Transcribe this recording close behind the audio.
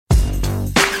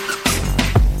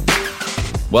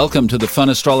Welcome to the Fun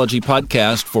Astrology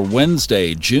Podcast for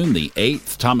Wednesday, June the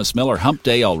 8th. Thomas Miller, hump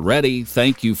day already.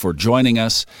 Thank you for joining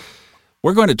us.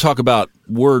 We're going to talk about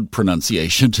word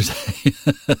pronunciation today.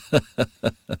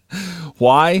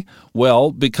 Why?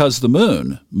 Well, because the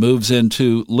moon moves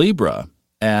into Libra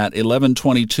at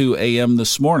 11:22 a.m.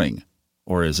 this morning.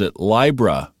 Or is it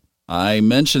Libra? I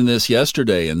mentioned this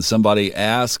yesterday, and somebody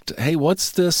asked, hey,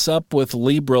 what's this up with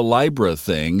Libra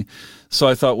thing? So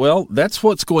I thought, well, that's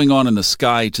what's going on in the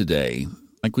sky today.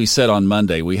 Like we said on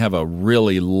Monday, we have a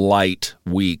really light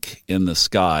week in the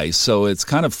sky, so it's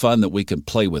kind of fun that we can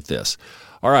play with this.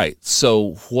 All right,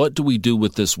 so what do we do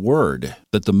with this word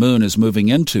that the moon is moving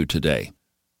into today?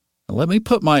 Let me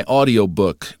put my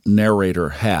audiobook narrator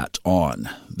hat on.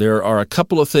 There are a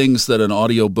couple of things that an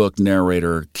audiobook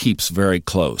narrator keeps very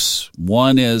close.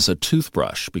 One is a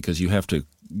toothbrush, because you have to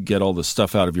get all the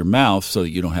stuff out of your mouth so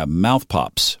that you don't have mouth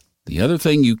pops. The other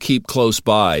thing you keep close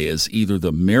by is either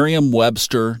the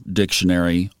Merriam-Webster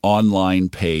dictionary online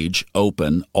page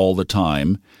open all the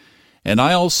time, and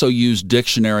I also use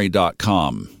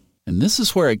dictionary.com. And this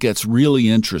is where it gets really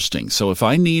interesting. So if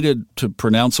I needed to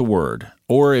pronounce a word,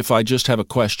 or if I just have a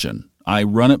question, I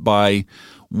run it by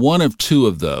one of two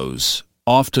of those,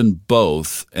 often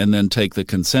both, and then take the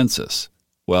consensus.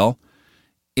 Well,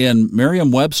 in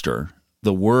Merriam-Webster,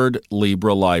 the word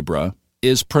Libra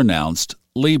is pronounced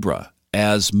Libra,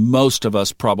 as most of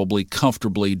us probably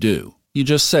comfortably do. You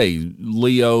just say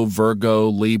Leo, Virgo,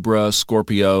 Libra,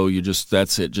 Scorpio,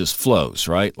 that's it, just flows,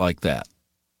 right? Like that.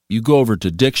 You go over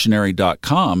to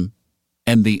dictionary.com,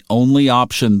 and the only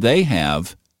option they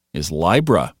have is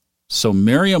Libra. So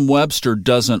Merriam-Webster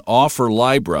doesn't offer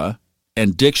Libra,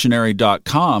 and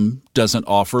dictionary.com doesn't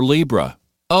offer Libra.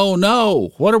 Oh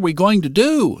no, what are we going to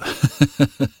do?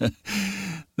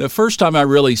 The first time I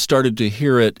really started to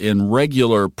hear it in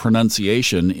regular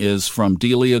pronunciation is from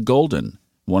Delia Golden,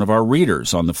 one of our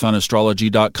readers on the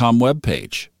funastrology.com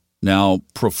webpage. Now,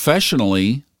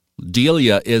 professionally,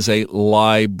 Delia is a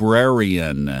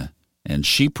librarian, and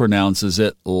she pronounces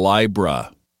it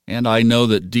Libra. And I know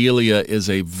that Delia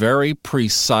is a very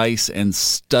precise and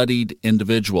studied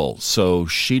individual, so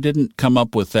she didn't come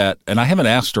up with that. And I haven't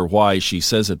asked her why she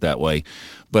says it that way,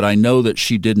 but I know that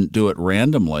she didn't do it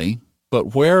randomly.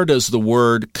 But where does the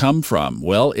word come from?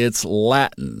 Well, it's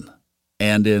Latin,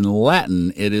 and in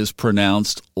Latin it is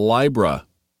pronounced Libra.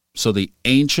 So the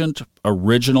ancient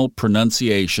original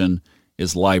pronunciation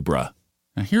is Libra.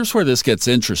 Now here's where this gets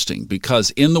interesting,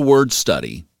 because in the word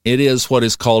study, it is what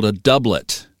is called a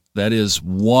doublet. That is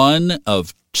one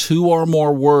of two or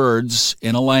more words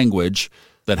in a language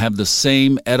that have the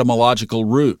same etymological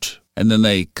root. And then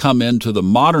they come into the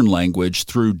modern language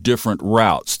through different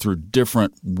routes, through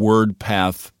different word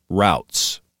path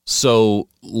routes. So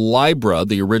Libra,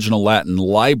 the original Latin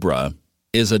Libra,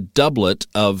 is a doublet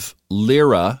of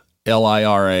Lyra,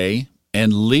 L-I-R-A,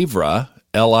 and Livre,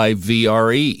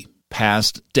 L-I-V-R-E,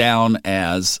 passed down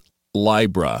as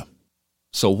Libra.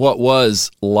 So what was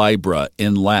Libra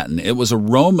in Latin? It was a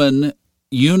Roman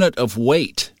unit of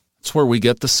weight. That's where we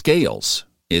get the scales.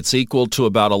 It's equal to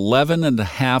about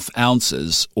 11.5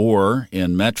 ounces, or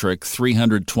in metric,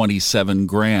 327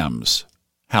 grams.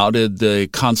 How did the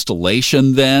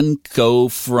constellation then go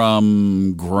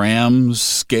from grams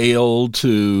scale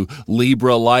to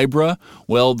Libra?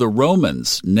 Well, the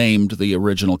Romans named the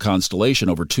original constellation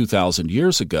over 2,000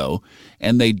 years ago,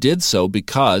 and they did so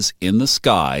because in the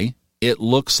sky, it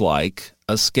looks like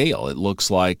a scale. It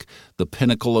looks like the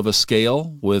pinnacle of a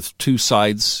scale with two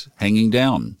sides hanging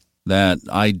down. That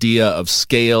idea of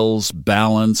scales,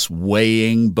 balance,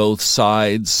 weighing both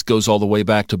sides goes all the way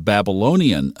back to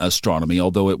Babylonian astronomy,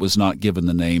 although it was not given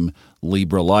the name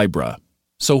Libra.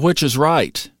 So which is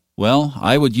right? Well,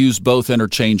 I would use both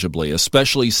interchangeably,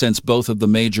 especially since both of the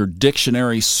major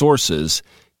dictionary sources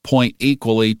point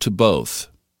equally to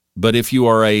both. But if you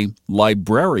are a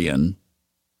librarian,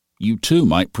 you too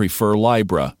might prefer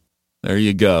Libra. There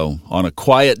you go, on a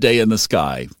quiet day in the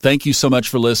sky. Thank you so much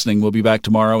for listening. We'll be back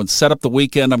tomorrow and set up the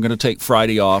weekend. I'm going to take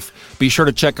Friday off. Be sure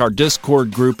to check our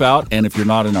Discord group out. And if you're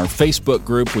not in our Facebook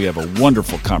group, we have a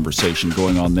wonderful conversation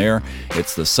going on there.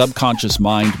 It's the Subconscious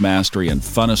Mind Mastery and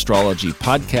Fun Astrology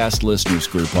Podcast Listeners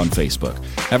Group on Facebook.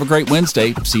 Have a great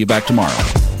Wednesday. See you back tomorrow.